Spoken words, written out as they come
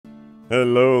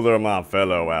Hello there, my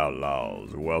fellow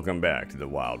outlaws. Welcome back to the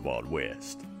Wild Wild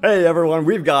West. Hey everyone,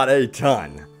 we've got a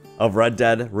ton of Red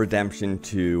Dead Redemption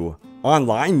 2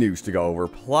 online news to go over.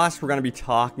 Plus, we're going to be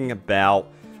talking about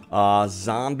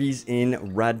zombies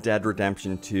in Red Dead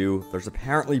Redemption 2. There's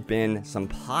apparently been some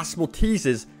possible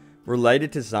teases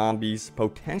related to zombies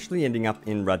potentially ending up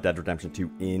in Red Dead Redemption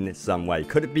 2 in some way.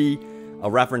 Could it be a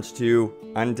reference to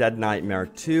Undead Nightmare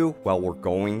 2? Well, we're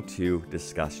going to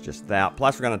discuss just that.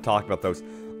 Plus, we're going to talk about those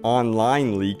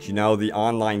online leaks. You know, the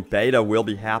online beta will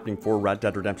be happening for Red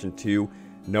Dead Redemption 2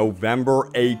 November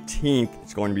 18th.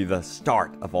 It's going to be the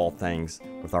start of all things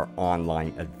with our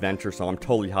online adventure, so I'm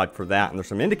totally hyped for that. And there's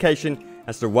some indication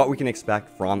as to what we can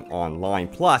expect from online.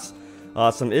 Plus,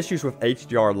 some issues with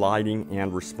HDR lighting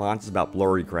and responses about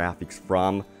blurry graphics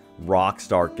from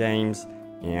Rockstar Games,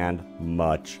 and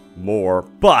much more.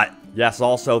 But yes,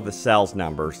 also the sales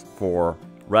numbers for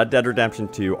Red Dead Redemption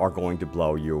 2 are going to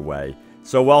blow you away.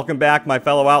 So welcome back, my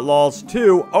fellow outlaws,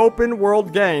 to Open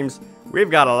World Games.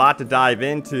 We've got a lot to dive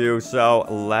into, so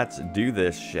let's do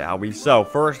this, shall we? So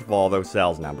first of all, those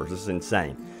sales numbers, this is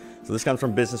insane. So this comes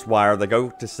from Business Wire. They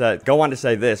go on to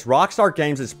say this: Rockstar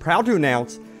Games is proud to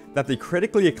announce that the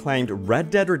critically acclaimed Red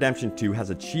Dead Redemption 2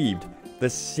 has achieved the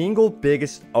single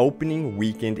biggest opening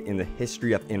weekend in the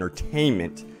history of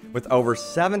entertainment, with over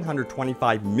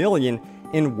 725 million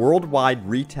in worldwide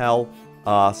retail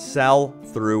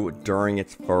sell-through during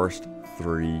its first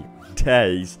 3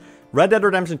 days. Red Dead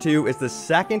Redemption 2 is the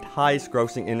second highest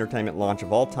grossing entertainment launch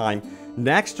of all time,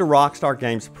 next to Rockstar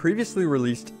Games' previously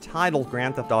released title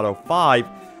Grand Theft Auto 5,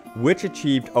 which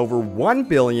achieved over 1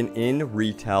 billion in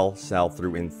retail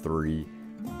sell-through in 3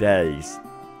 days.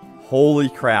 Holy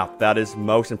crap, that is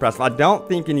most impressive. I don't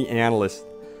think any analyst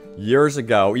years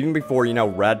ago, even before, you know,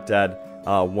 Red Dead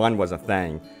 1 was a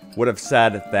thing, would have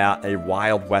said that a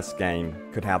Wild West game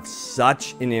could have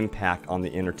such an impact on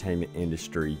the entertainment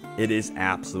industry. It is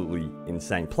absolutely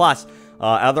insane. Plus,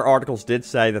 other articles did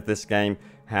say that this game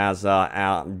has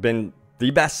been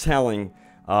the best-selling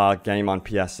game on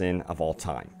PSN of all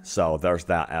time. So there's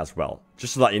that as well,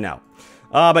 just to let you know.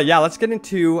 But yeah, let's get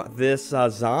into this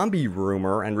zombie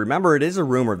rumor. And remember, it is a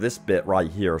rumor, this bit right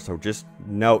here, so just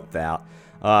note that.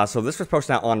 So this was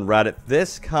posted out on Reddit.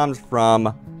 This comes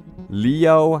from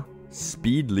Leo,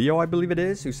 I believe it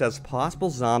is, who says, possible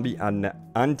zombie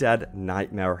Undead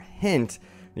Nightmare hint.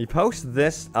 And he posts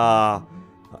this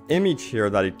image here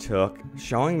that he took,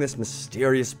 showing this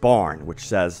mysterious barn, which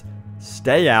says,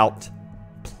 stay out,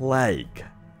 plague.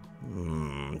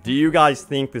 Do you guys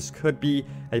think this could be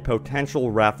a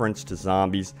potential reference to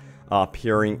zombies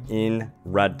appearing in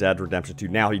Red Dead Redemption 2?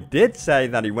 Now, he did say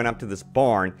that he went up to this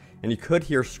barn and he could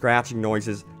hear scratching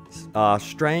noises,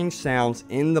 strange sounds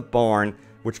in the barn,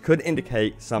 which could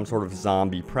indicate some sort of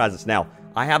zombie presence. Now,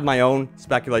 I have my own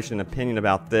speculation and opinion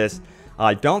about this.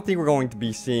 I don't think we're going to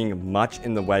be seeing much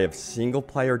in the way of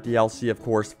single-player DLC, of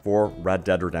course, for Red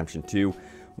Dead Redemption 2.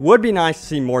 Would be nice to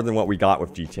see more than what we got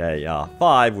with GTA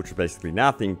 5, which was basically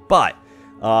nothing, but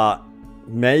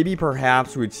maybe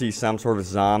perhaps we'd see some sort of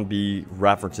zombie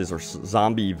references or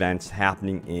zombie events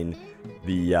happening in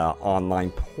the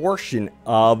online portion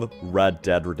of Red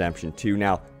Dead Redemption 2.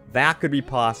 Now, that could be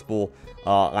possible.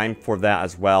 I'm for that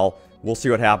as well. We'll see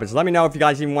what happens. Let me know if you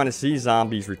guys even want to see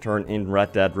zombies return in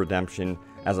Red Dead Redemption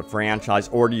as a franchise,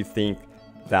 or do you think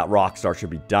that Rockstar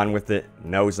should be done with it?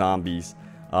 No zombies.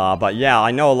 But yeah,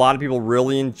 I know a lot of people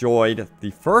really enjoyed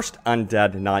the first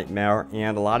Undead Nightmare,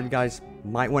 and a lot of you guys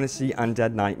might want to see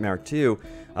Undead Nightmare 2.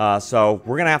 So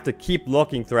we're going to have to keep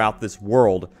looking throughout this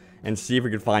world and see if we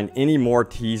can find any more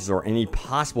teases or any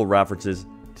possible references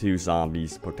to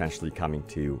zombies potentially coming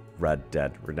to Red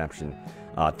Dead Redemption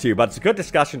 2. But it's a good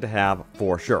discussion to have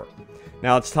for sure.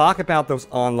 Now let's talk about those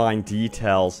online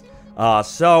details.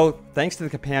 So thanks to the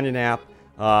companion app,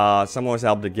 someone was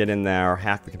able to get in there,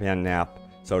 hack the companion app,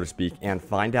 so to speak, and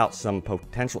find out some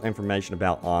potential information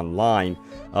about online.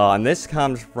 And this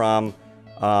comes from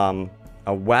a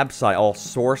website. I'll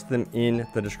source them in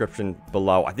the description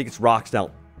below. I think it's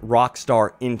Rockstar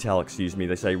Intel, excuse me.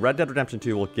 They say Red Dead Redemption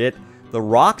 2 will get the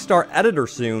Rockstar editor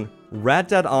soon. Red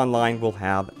Dead Online will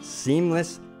have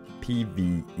seamless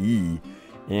PvE.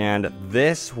 And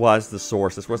this was the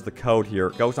source. This was the code here.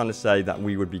 It goes on to say that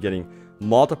we would be getting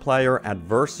multiplayer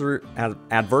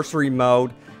adversary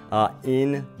mode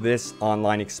in this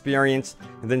online experience,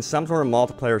 and then some sort of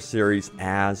multiplayer series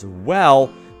as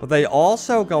well. But they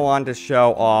also go on to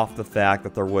show off the fact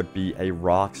that there would be a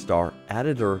Rockstar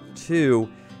editor too,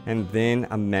 and then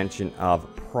a mention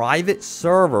of private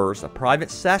servers, a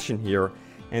private session here,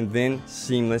 and then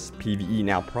seamless PvE.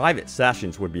 Now, private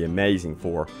sessions would be amazing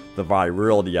for the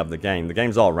virality of the game. The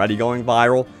game's already going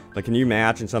viral, Like, can you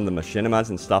imagine some of the machinimas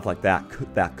and stuff like that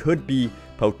that could be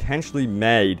potentially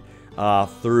made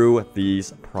through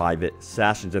these private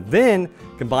sessions? And then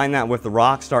combine that with the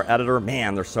Rockstar editor.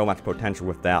 Man, there's so much potential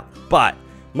with that. But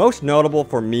most notable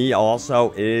for me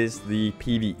also is the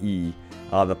PvE,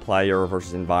 the player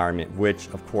versus environment, which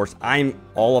of course I'm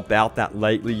all about that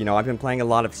lately. You know, I've been playing a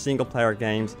lot of single player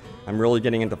games. I'm really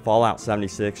getting into Fallout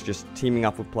 76, just teaming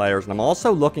up with players, and I'm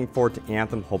also looking forward to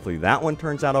Anthem. Hopefully that one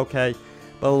turns out okay.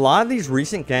 But a lot of these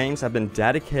recent games have been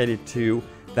dedicated to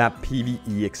that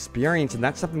PvE experience, and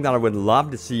that's something that I would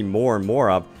love to see more and more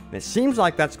of. And it seems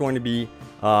like that's going to be,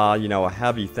 you know, a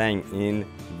heavy thing in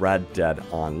Red Dead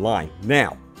Online.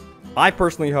 Now, I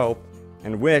personally hope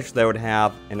and wish they would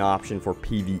have an option for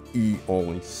PvE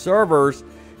only servers,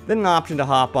 then an option to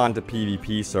hop onto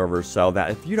PvP servers, so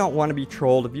that if you don't want to be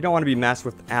trolled, if you don't want to be messed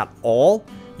with at all,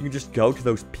 you can just go to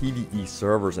those PvE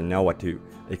servers and know what to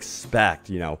expect,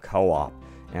 you know, co-op.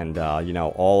 And, you know,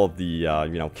 all of the,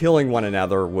 you know, killing one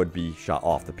another would be shut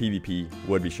off. The PvP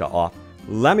would be shut off.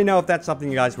 Let me know if that's something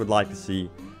you guys would like to see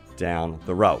down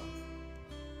the road.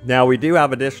 Now, we do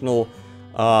have additional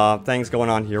things going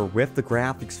on here with the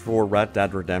graphics for Red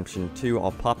Dead Redemption 2.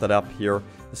 I'll pop that up here.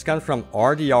 This comes from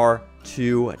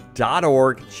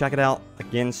RDR2.org. Check it out.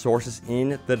 Again, sources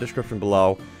in the description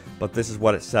below. But this is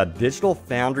what it said. Digital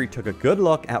Foundry took a good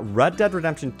look at Red Dead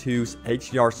Redemption 2's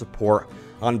HDR support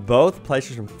on both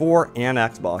PlayStation 4 and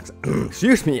Xbox.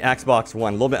 Excuse me, Xbox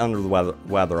One. A little bit under the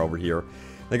weather over here.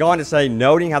 They go on to say,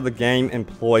 noting how the game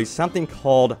employs something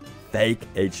called fake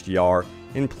HDR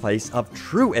in place of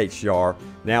true HDR.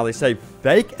 Now, they say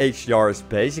fake HDR is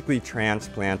basically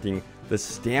transplanting the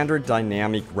standard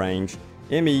dynamic range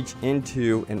image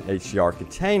into an HDR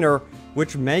container,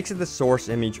 which makes it the source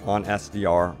image on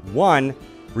SDR1,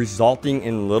 resulting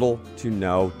in little to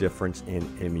no difference in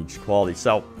image quality.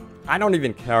 So, I don't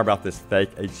even care about this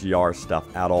fake HDR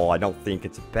stuff at all. I don't think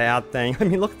it's a bad thing. I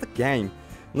mean, look at the game.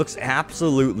 It looks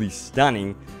absolutely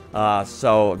stunning.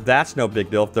 So that's no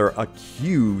big deal. If they're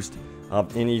accused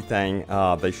of anything,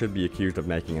 they should be accused of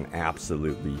making an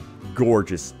absolutely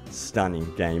gorgeous,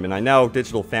 stunning game. And I know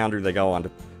Digital Foundry, they go on to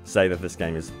say that this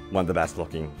game is one of the best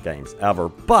looking games ever.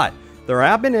 But there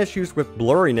have been issues with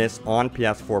blurriness on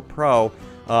PS4 Pro.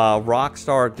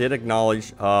 Rockstar did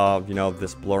acknowledge, you know,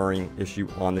 this blurring issue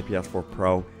on the PS4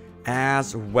 Pro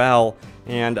as well.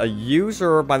 And a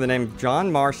user by the name of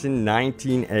John Marson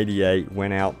 1988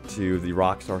 went out to the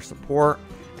Rockstar support,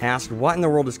 asked what in the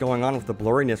world is going on with the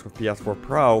blurriness with PS4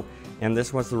 Pro, and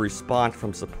this was the response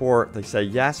from support. They say,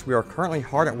 yes, we are currently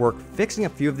hard at work fixing a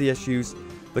few of the issues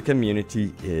the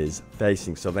community is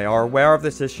facing. So they are aware of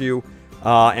this issue,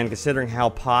 and considering how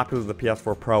popular the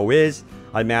PS4 Pro is,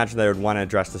 I imagine they would want to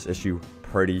address this issue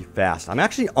pretty fast. I'm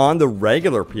actually on the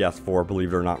regular PS4,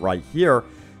 believe it or not, right here.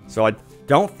 So I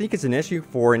don't think it's an issue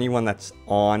for anyone that's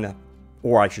on,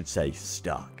 or I should say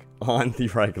stuck, on the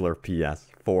regular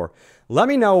PS4. Let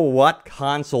me know what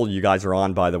console you guys are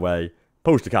on, by the way.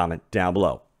 Post a comment down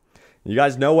below. You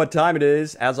guys know what time it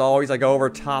is. As always, I go over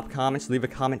top comments. Leave a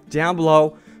comment down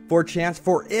below for a chance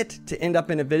for it to end up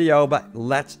in a video, but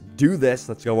let's do this.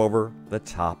 Let's go over the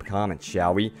top comments,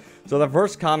 shall we? So the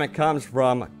first comment comes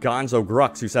from Gonzo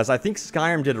Grux, who says, I think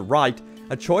Skyrim did it right.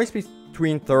 A choice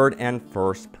between third and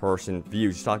first person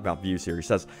views. He's talking about views here. He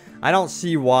says, I don't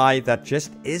see why that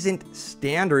just isn't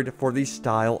standard for these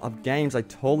style of games. I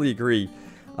totally agree.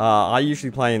 I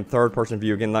usually play in third person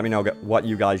view. Again, let me know what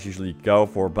you guys usually go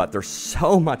for, but there's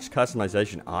so much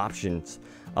customization options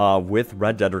with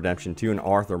Red Dead Redemption 2 and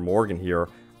Arthur Morgan here.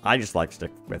 I just like to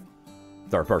stick with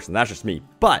third person. That's just me.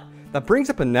 But that brings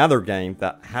up another game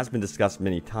that has been discussed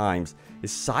many times,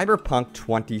 is Cyberpunk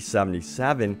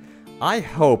 2077. I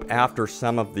hope after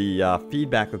some of the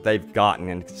feedback that they've gotten,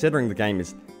 and considering the game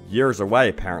is years away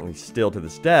apparently still to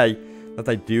this day, that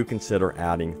they do consider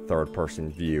adding third person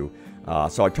view.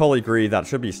 So I totally agree that it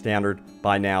should be standard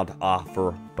by now to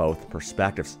offer both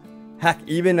perspectives. Heck,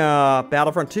 even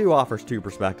Battlefront 2 offers two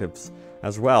perspectives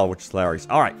as well, which is hilarious.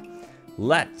 Alright,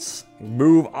 let's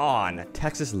move on.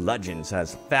 Texas Legend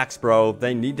says, facts bro,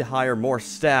 they need to hire more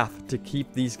staff to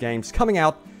keep these games coming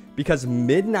out because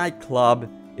Midnight Club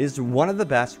is one of the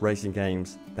best racing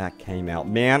games that came out.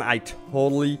 Man, I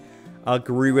totally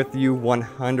agree with you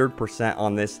 100%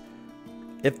 on this.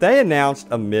 If they announced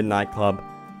a Midnight Club,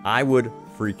 I would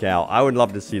freak out. I would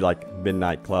love to see like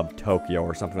Midnight Club Tokyo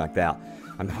or something like that.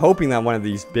 I'm hoping that one of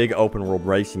these big open world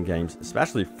racing games,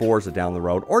 especially Forza down the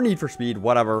road, or Need for Speed,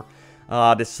 whatever,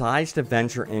 decides to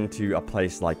venture into a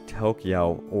place like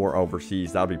Tokyo or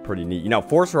overseas. That would be pretty neat. You know,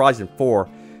 Forza Horizon 4,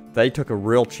 they took a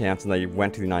real chance and they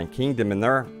went to the United Kingdom, and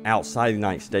they're outside the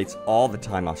United States all the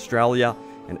time, Australia,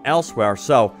 and elsewhere.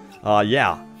 So,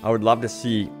 yeah, I would love to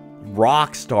see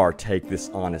Rockstar take this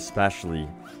on, especially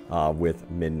with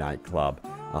Midnight Club.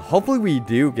 Hopefully we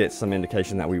do get some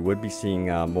indication that we would be seeing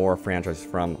more franchises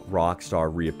from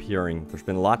Rockstar reappearing. There's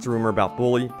been lots of rumor about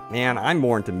Bully. Man, I'm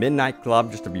more into Midnight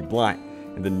Club, just to be blunt,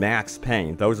 and then Max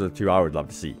Payne. Those are the two I would love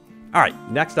to see. Alright,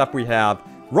 next up we have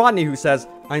Rodney, who says,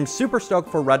 I'm super stoked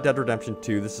for Red Dead Redemption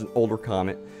 2. This is an older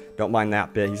comment. Don't mind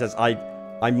that bit. He says,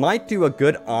 I might do a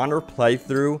good Honor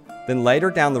playthrough, then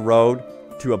later down the road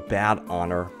to a bad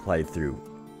Honor playthrough.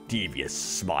 Devious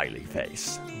smiley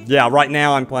face. Yeah, right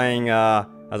now I'm playing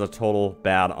as a total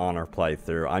bad Honor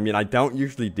playthrough. I mean, I don't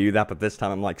usually do that, but this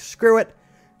time I'm like, screw it.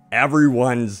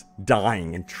 Everyone's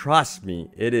dying, and trust me,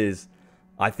 it is,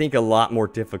 I think, a lot more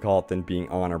difficult than being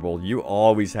honorable. You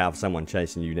always have someone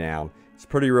chasing you down. It's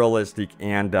pretty realistic,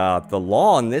 and the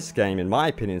law in this game, in my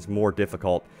opinion, is more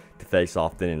difficult to face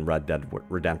off than in Red Dead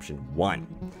Redemption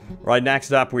 1. Right,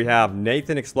 next up we have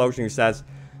Nathan Explosion, who says,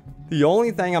 the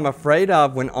only thing I'm afraid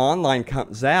of when online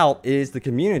comes out is the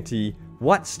community.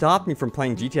 What stopped me from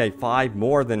playing GTA 5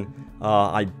 more than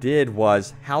I did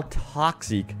was how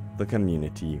toxic the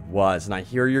community was. And I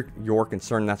hear your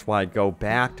concern. That's why I go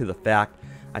back to the fact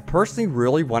I personally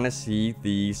really want to see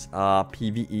these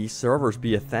PvE servers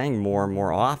be a thing more and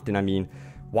more often. I mean,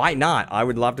 why not? I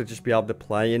would love to just be able to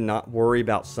play and not worry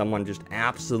about someone just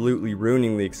absolutely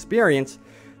ruining the experience.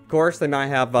 Of course, they might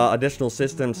have additional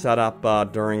systems set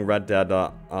up during Red Dead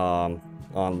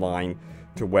Online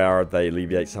to where they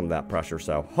alleviate some of that pressure.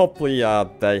 So hopefully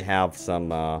they have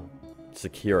some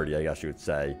security, I guess you would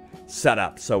say, set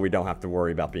up so we don't have to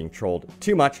worry about being trolled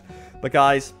too much. But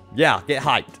guys, yeah, get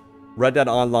hyped. Red Dead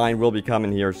Online will be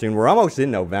coming here soon. We're almost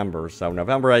in November, so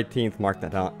November 18th, mark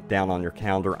that down on your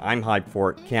calendar. I'm hyped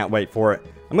for it. Can't wait for it.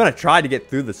 I'm going to try to get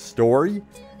through the story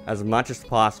as much as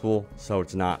possible so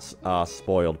it's not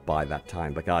spoiled by that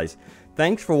time. But guys,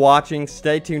 thanks for watching.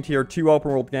 Stay tuned here. 2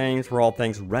 open world games for all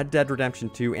things Red Dead Redemption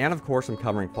 2. And of course, I'm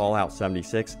covering Fallout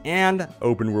 76 and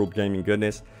open world gaming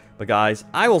goodness. But guys,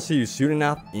 I will see you soon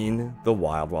enough in the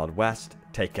Wild Wild West.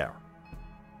 Take care.